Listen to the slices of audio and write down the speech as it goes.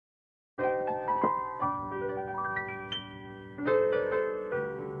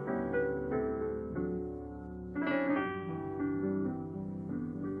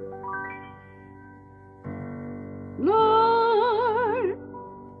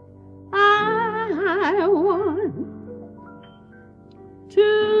I want to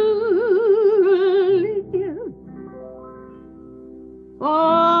live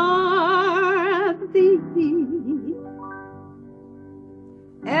for thee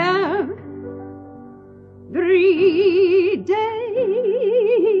every day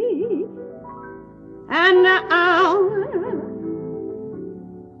and hour.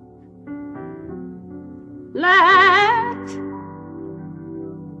 Let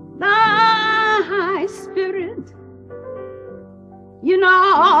thy spirit, you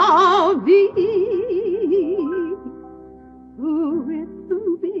know, be with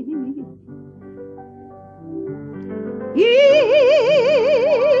me. In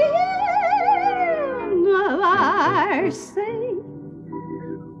thy saving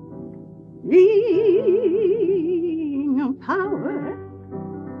power,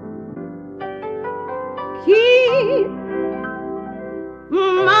 keep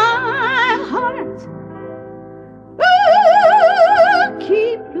my heart,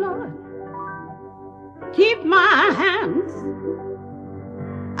 keep, Lord, keep my hands,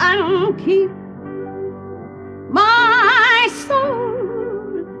 and keep my soul.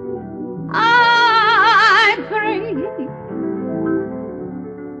 I pray,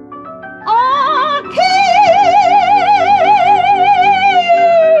 oh,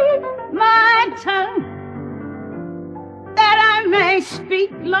 keep my tongue, that I may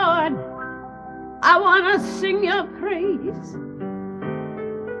speak, Lord. I want to sing your praise.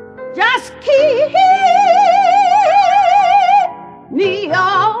 Just keep me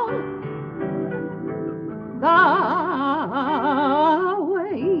all the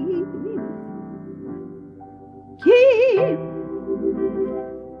way. Keep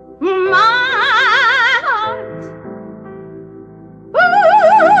my heart.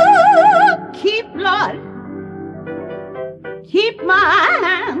 Ooh, keep, Lord. Keep my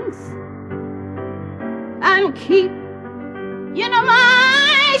hands and keep, you know,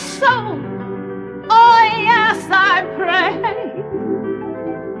 my soul. Oh, yes, I pray.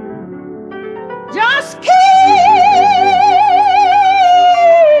 Just keep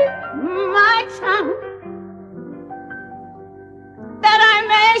my tongue, that I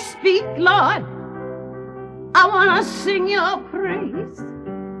may speak, Lord. I want to sing your praise.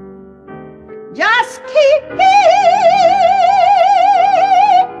 Just keep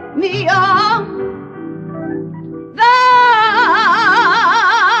me on the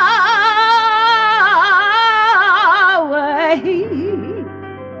way.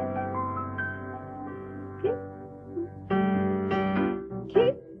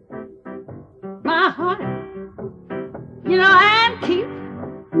 Keep my heart, you know, and keep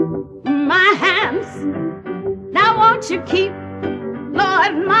my hands. Now won't you keep,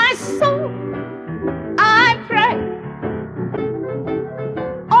 Lord, my soul? I pray.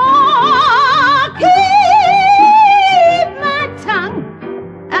 Oh, keep my tongue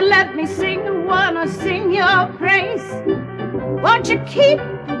and let me sing. I wanna sing your praise. Won't you keep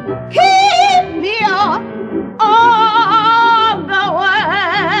me on